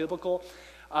is not biblical.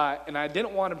 And I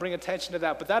didn't want to bring attention to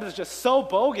that, but that is just so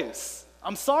bogus.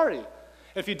 I'm sorry.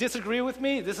 If you disagree with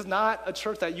me, this is not a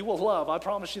church that you will love. I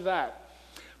promise you that.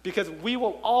 Because we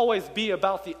will always be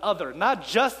about the other. Not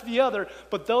just the other,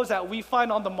 but those that we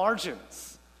find on the margins.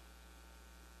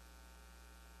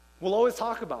 We'll always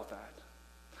talk about that.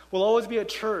 We'll always be a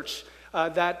church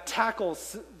that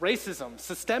tackles racism,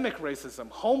 systemic racism,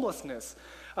 homelessness,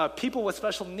 people with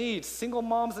special needs, single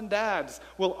moms and dads.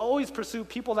 We'll always pursue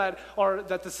people that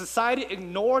the society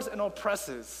ignores and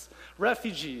oppresses,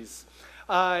 refugees.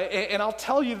 And I'll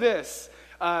tell you this,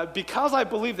 because I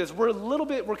believe this,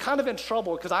 we're kind of in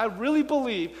trouble, because I really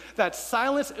believe that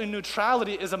silence and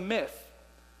neutrality is a myth.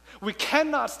 We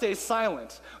cannot stay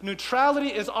silent. Neutrality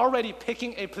is already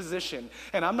picking a position.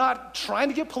 And I'm not trying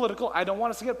to get political. I don't want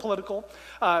us to get political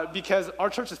because our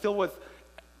church is filled with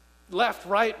left,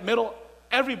 right, middle,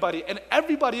 everybody. And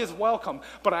everybody is welcome.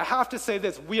 But I have to say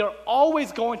this: we are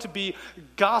always going to be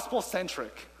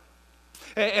gospel-centric.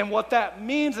 And what that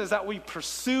means is that we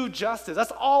pursue justice.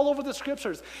 That's all over the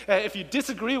scriptures. If you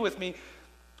disagree with me,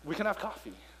 we can have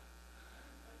coffee.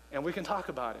 And we can talk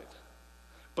about it.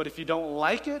 But if you don't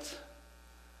like it,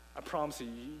 I promise you,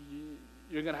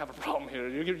 you're going to have a problem here.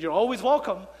 You're always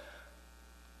welcome,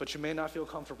 but you may not feel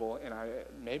comfortable, and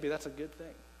maybe that's a good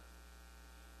thing.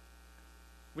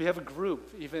 We have a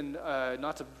group, even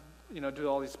not to do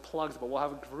all these plugs, but we'll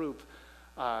have a group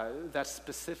that's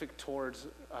specific towards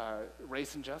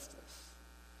race and justice,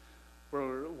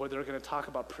 where they're going to talk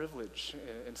about privilege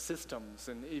and systems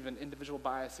and even individual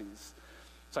biases.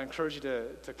 So I encourage you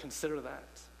to consider that.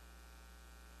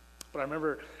 But I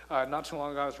remember not too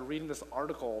long ago I was reading this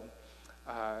article,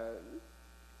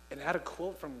 and it had a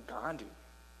quote from Gandhi,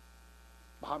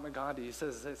 Mahatma Gandhi. He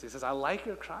says this: he says, "I like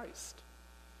your Christ,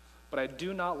 but I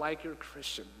do not like your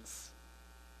Christians.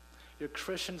 Your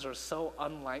Christians are so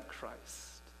unlike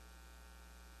Christ."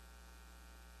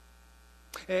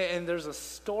 And there's a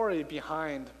story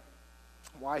behind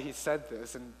why he said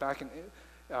this. And back in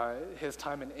his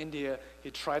time in India,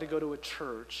 he tried to go to a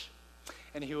church,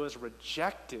 and he was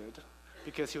rejected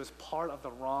because he was part of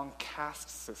the wrong caste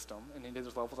system. In India,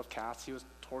 there's levels of caste. He was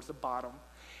towards the bottom,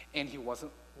 and he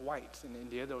wasn't white. In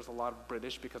India, there was a lot of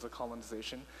British because of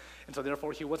colonization, and so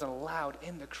therefore he wasn't allowed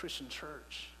in the Christian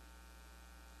church.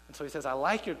 And so he says, "I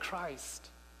like your Christ.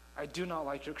 I do not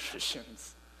like your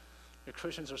Christians." Your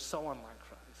Christians are so unlike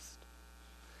Christ.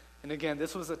 And again,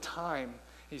 this was a time,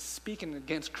 he's speaking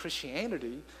against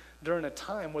Christianity during a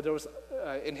time where there was,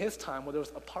 in his time, where there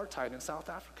was apartheid in South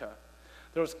Africa.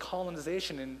 There was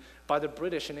colonization by the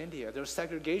British in India. There was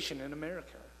segregation in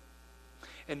America.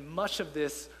 And much of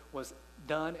this was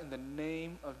done in the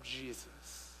name of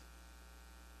Jesus.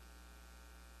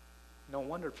 No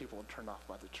wonder people were turned off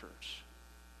by the church.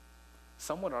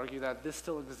 Some would argue that this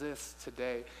still exists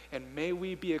today. And may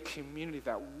we be a community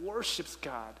that worships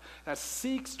God, that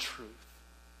seeks truth.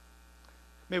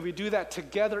 May we do that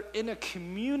together in a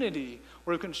community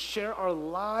where we can share our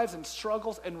lives and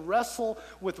struggles and wrestle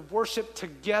with worship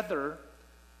together.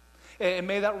 And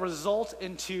may that result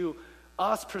into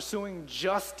us pursuing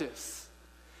justice,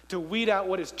 to weed out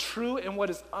what is true and what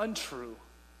is untrue,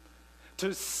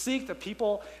 to seek the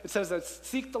people, it says that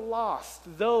seek the lost,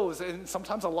 those, and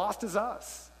sometimes the lost is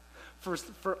us,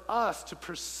 for us to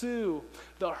pursue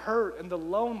the hurt and the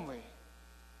lonely,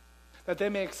 that they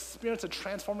may experience the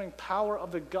transforming power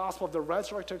of the gospel of the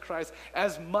resurrected Christ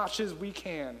as much as we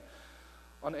can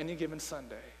on any given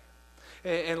Sunday.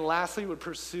 And lastly, would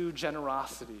pursue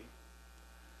generosity.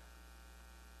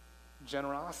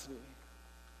 Generosity.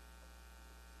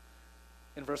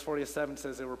 In verse 47 it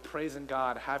says they were praising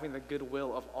God, having the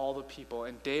goodwill of all the people,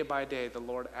 and day by day the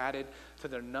Lord added to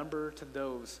their number to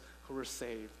those who were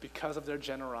saved because of their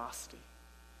generosity.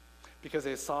 Because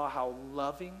they saw how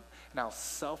loving and how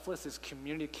selfless this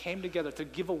community came together to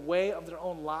give away of their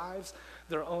own lives,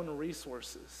 their own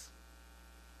resources.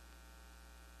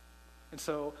 And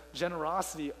so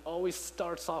generosity always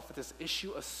starts off with this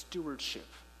issue of stewardship.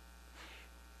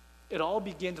 It all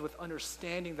begins with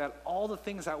understanding that all the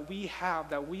things that we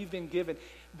have, that we've been given,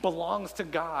 belongs to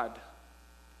God.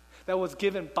 That was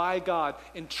given by God,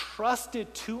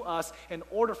 entrusted to us in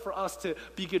order for us to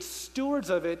be good stewards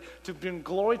of it, to bring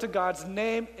glory to God's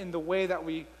name in the way that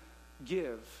we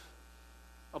give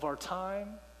of our time,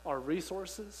 our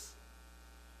resources.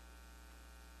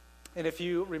 And if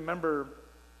you remember,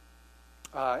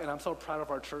 and I'm so proud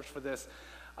of our church for this,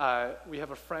 we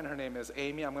have a friend, her name is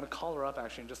Amy. I'm going to call her up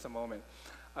actually in just a moment.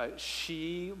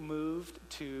 She moved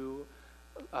to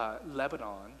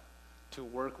Lebanon to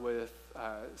work with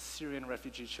Syrian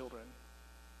refugee children.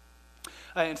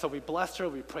 And so we blessed her,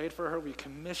 we prayed for her, we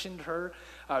commissioned her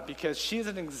because she's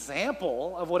an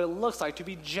example of what it looks like to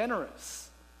be generous,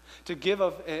 to give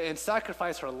of and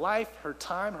sacrifice her life, her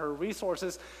time, her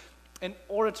resources in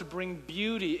order to bring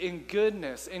beauty and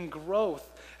goodness and growth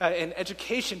and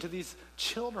education to these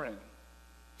children.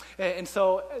 And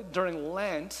so during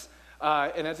Lent,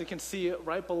 and as you can see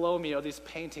right below me are these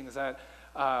paintings that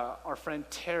our friend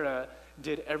Tara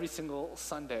did every single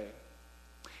Sunday.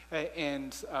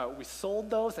 And we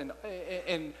sold those,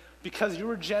 and because you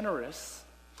were generous,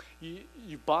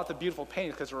 you bought the beautiful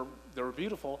paintings because they were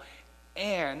beautiful,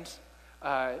 and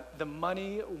the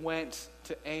money went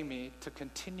to Amy to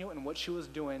continue in what she was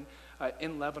doing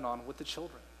in Lebanon with the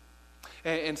children.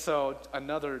 And so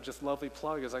another just lovely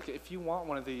plug is like, if you want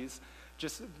one of these,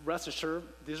 just rest assured,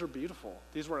 these are beautiful.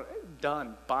 These were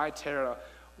done by Tara,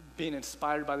 being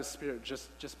inspired by the Spirit,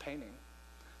 just painting.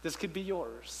 This could be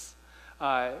yours.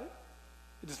 It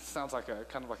just sounds like a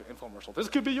kind of like an infomercial. This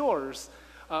could be yours.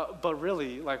 But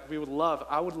really, like I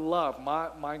would love,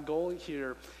 my goal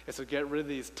here is to get rid of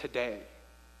these today.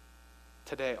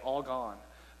 Today, all gone.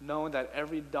 Knowing that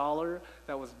every dollar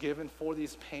that was given for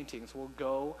these paintings will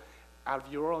go out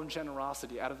of your own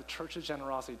generosity, out of the church's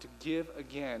generosity, to give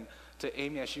again to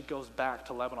Amy as she goes back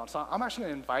to Lebanon. So I'm actually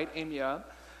going to invite Amy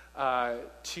up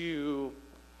to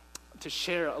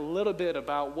share a little bit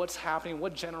about what's happening,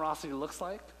 what generosity looks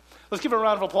like. Let's give her a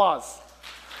round of applause.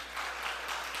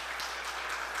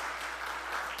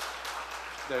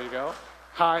 There you go.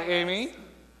 Hi, Amy.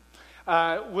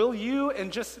 Will you,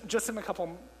 and just in a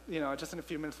couple, just in a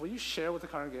few minutes, will you share with the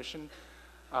congregation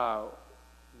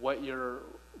what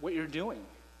you're doing?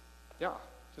 Yeah,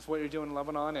 just what you're doing in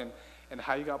Lebanon and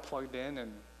how you got plugged in.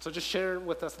 And so just share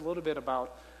with us a little bit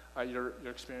about your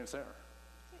experience there.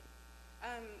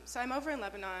 So I'm over in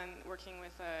Lebanon working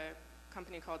with a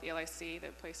company called ELIC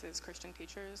that places Christian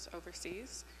teachers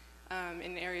overseas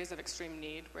in areas of extreme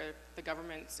need where the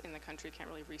governments in the country can't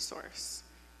really resource.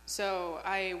 So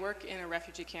I work in a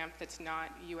refugee camp that's not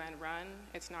UN run,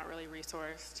 it's not really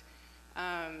resourced.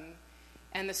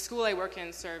 And the school I work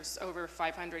in serves over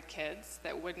 500 kids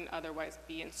that wouldn't otherwise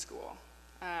be in school.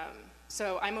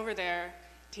 So I'm over there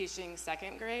teaching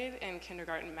second grade and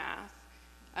kindergarten math,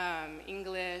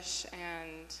 English,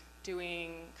 and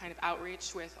doing kind of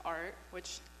outreach with art,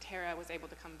 which Tara was able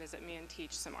to come visit me and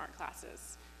teach some art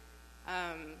classes.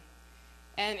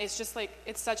 And it's just like,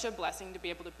 it's such a blessing to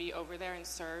be able to be over there and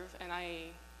serve. And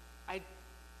I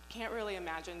can't really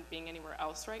imagine being anywhere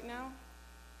else right now.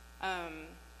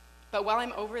 But while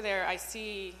I'm over there, I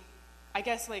see, I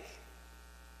guess, like,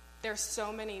 there's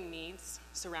so many needs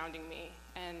surrounding me.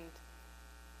 And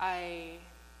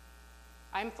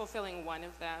I'm fulfilling one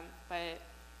of them, but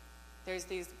there's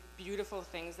these beautiful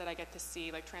things that I get to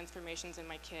see, like transformations in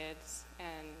my kids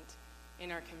and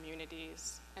in our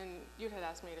communities. And you had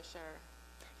asked me to share.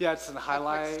 Yeah, it's a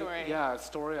highlight. Story. Yeah, a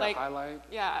story, like, a highlight.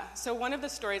 Yeah, so one of the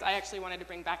stories I actually wanted to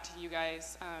bring back to you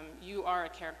guys, you are a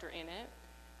character in it.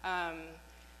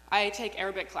 I take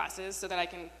Arabic classes so that I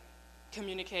can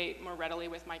communicate more readily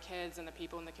with my kids and the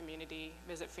people in the community,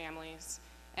 visit families.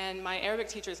 And my Arabic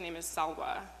teacher's name is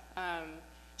Salwa.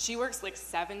 She works like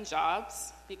 7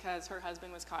 jobs because her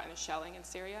husband was caught in a shelling in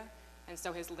Syria, and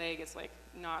so his leg is like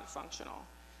not functional.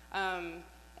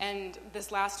 And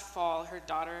this last fall, her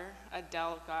daughter,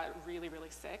 Adele, got really, really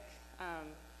sick.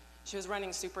 She was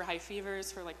running super high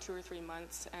fevers for like 2 or 3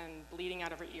 months and bleeding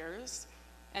out of her ears.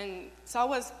 And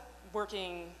Salwa's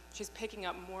working, she's picking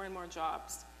up more and more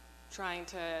jobs, trying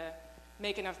to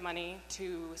make enough money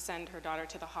to send her daughter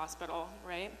to the hospital,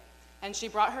 right? And she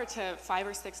brought her to 5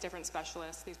 or 6 different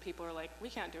specialists. These people are like, we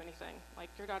can't do anything. Like,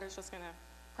 your daughter's just gonna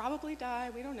probably die,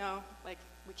 we don't know. Like,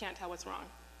 we can't tell what's wrong.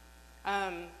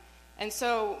 And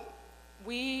so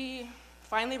we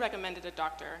finally recommended a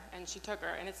doctor, and she took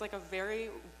her, and it's like a very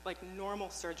like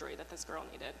normal surgery that this girl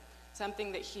needed.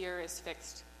 Something that here is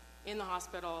fixed in the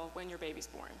hospital when your baby's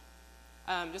born.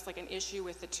 Just like an issue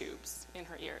with the tubes in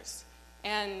her ears.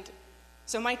 And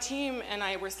so my team and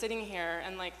I were sitting here,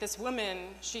 and like this woman,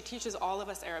 she teaches all of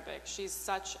us Arabic. She's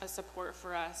such a support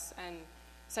for us and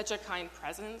such a kind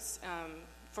presence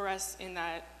for us in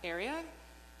that area.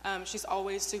 She's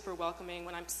always super welcoming.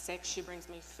 When I'm sick, she brings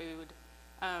me food.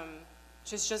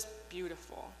 She's just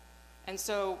beautiful. And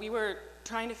so we were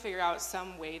trying to figure out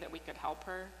some way that we could help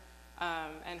her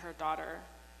and her daughter.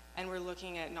 And we're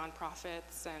looking at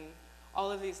nonprofits and all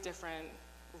of these different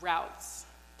routes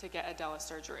to get Adele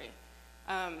surgery.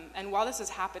 And while this is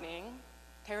happening,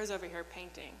 Tara's over here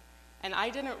painting. And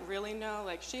I didn't really know,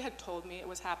 like she had told me it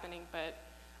was happening, but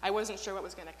I wasn't sure what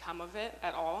was going to come of it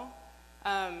at all.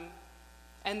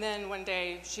 And then one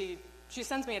day she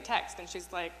sends me a text, and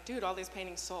she's like, dude, all these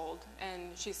paintings sold.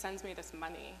 And she sends me this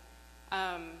money.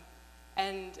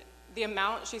 And the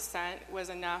amount she sent was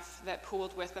enough that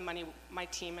pooled with the money my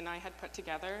team and I had put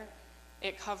together,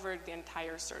 it covered the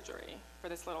entire surgery for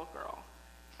this little girl.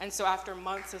 And so after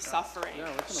months of suffering,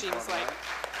 she was like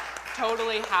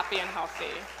totally happy and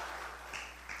healthy.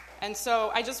 And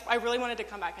so I really wanted to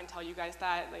come back and tell you guys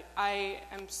that. Like, I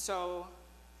am so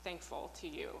thankful to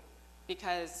you,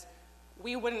 because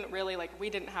we wouldn't really, we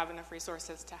didn't have enough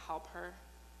resources to help her.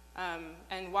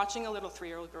 And watching a little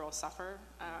 3-year-old girl suffer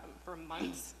for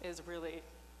months is really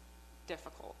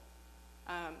difficult.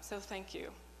 So thank you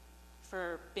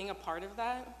for being a part of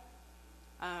that.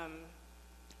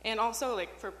 And also,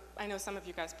 I know some of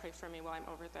you guys pray for me while I'm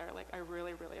over there. I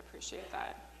really, really appreciate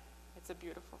that. It's a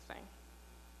beautiful thing.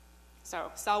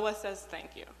 So Salwa says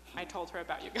thank you. I told her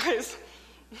about you guys.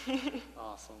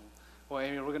 Awesome. Well,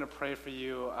 Amy, we're going to pray for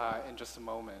you in just a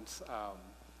moment.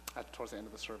 Towards the end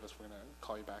of the service, we're going to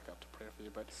call you back up to pray for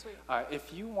you. But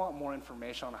if you want more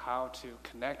information on how to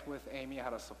connect with Amy,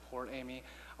 how to support Amy,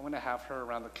 I'm going to have her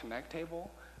around the Connect table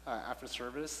after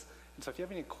service. And so if you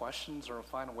have any questions or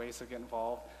find ways to get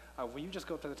involved, will you just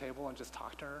go up to the table and just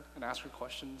talk to her and ask her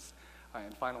questions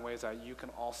and find ways that you can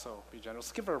also be generous.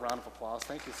 Let's give her a round of applause.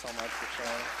 Thank you so much for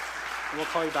sharing. And we'll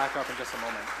call you back up in just a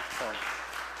moment.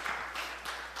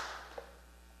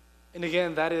 And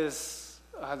again, that is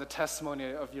the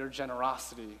testimony of your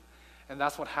generosity. And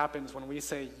that's what happens when we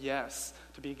say yes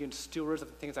to being good stewards of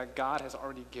the things that God has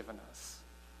already given us.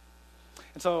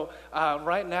 And so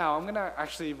right now, I'm going to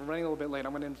actually, running a little bit late,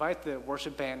 I'm going to invite the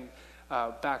worship band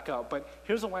back up. But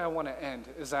here's the way I want to end,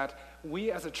 is that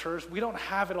we as a church, we don't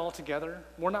have it all together.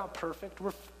 We're not perfect.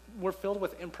 We're filled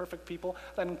with imperfect people.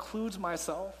 That includes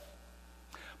myself.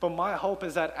 But my hope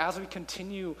is that as we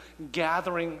continue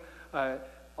gathering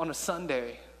on a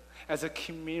Sunday as a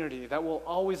community, that will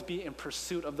always be in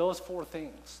pursuit of those 4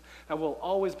 things. That will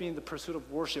always be in the pursuit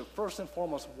of worship. First and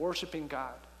foremost, worshiping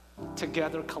God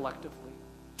together collectively.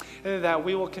 And that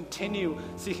we will continue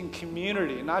seeking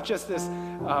community, not just this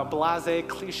blasé,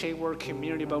 cliche word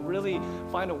community, but really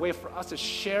find a way for us to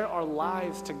share our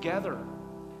lives together.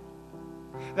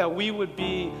 That we would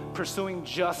be pursuing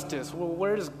justice. Well,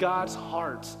 where is God's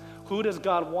heart? Who does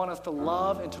God want us to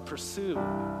love and to pursue?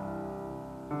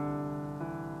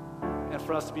 And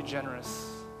for us to be generous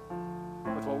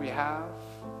with what we have,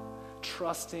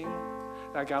 trusting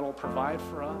that God will provide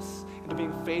for us, and to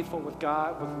being faithful with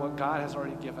God, with what God has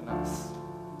already given us.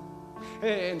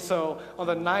 And so on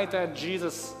the night that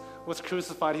Jesus was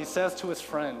crucified, he says to his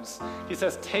friends, he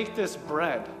says, take this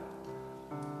bread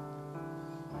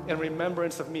in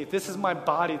remembrance of me. This is my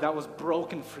body that was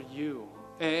broken for you.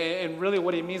 And really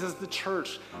what he means is the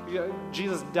church.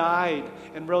 Jesus died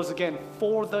and rose again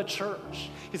for the church.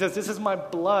 He says, this is my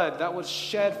blood that was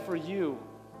shed for you.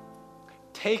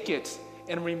 Take it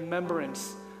in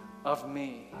remembrance of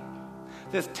me.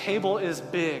 This table is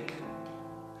big.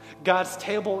 God's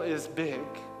table is big.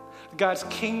 God's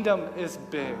kingdom is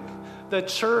big. The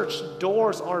church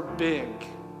doors are big.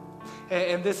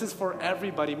 And this is for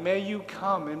everybody. May you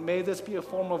come and may this be a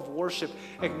form of worship,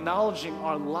 acknowledging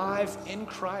our lives in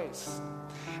Christ.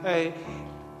 And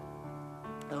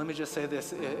let me just say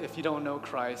this, if you don't know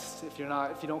Christ, if you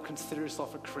don't consider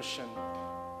yourself a Christian,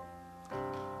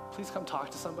 please come talk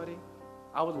to somebody.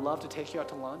 I would love to take you out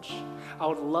to lunch. I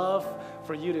would love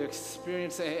for you to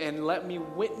experience and let me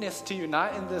witness to you,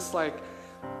 not in this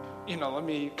let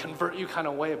me convert you kind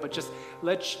of way, but just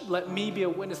let me be a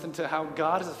witness into how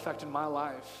God has affected my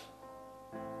life.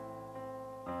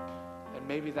 And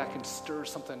maybe that can stir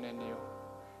something in you.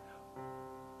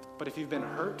 But if you've been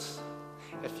hurt,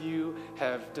 if you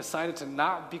have decided to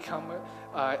not become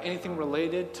anything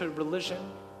related to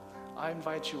religion, I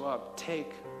invite you up.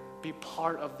 Be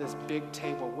part of this big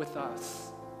table with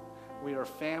us. We are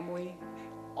family,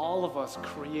 all of us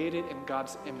created in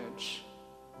God's image.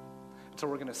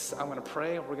 So I'm going to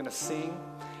pray, we're going to sing,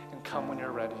 and come when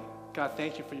you're ready. God,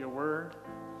 thank you for your word.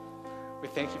 We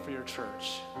thank you for your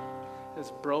church. It's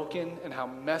broken and how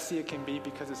messy it can be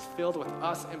because it's filled with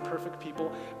us imperfect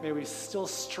people. May we still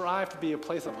strive to be a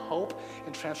place of hope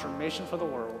and transformation for the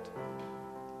world.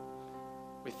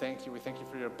 We thank you. We thank you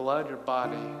for your blood, your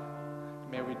body.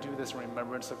 May we do this in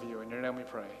remembrance of you. In your name we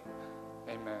pray.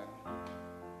 Amen.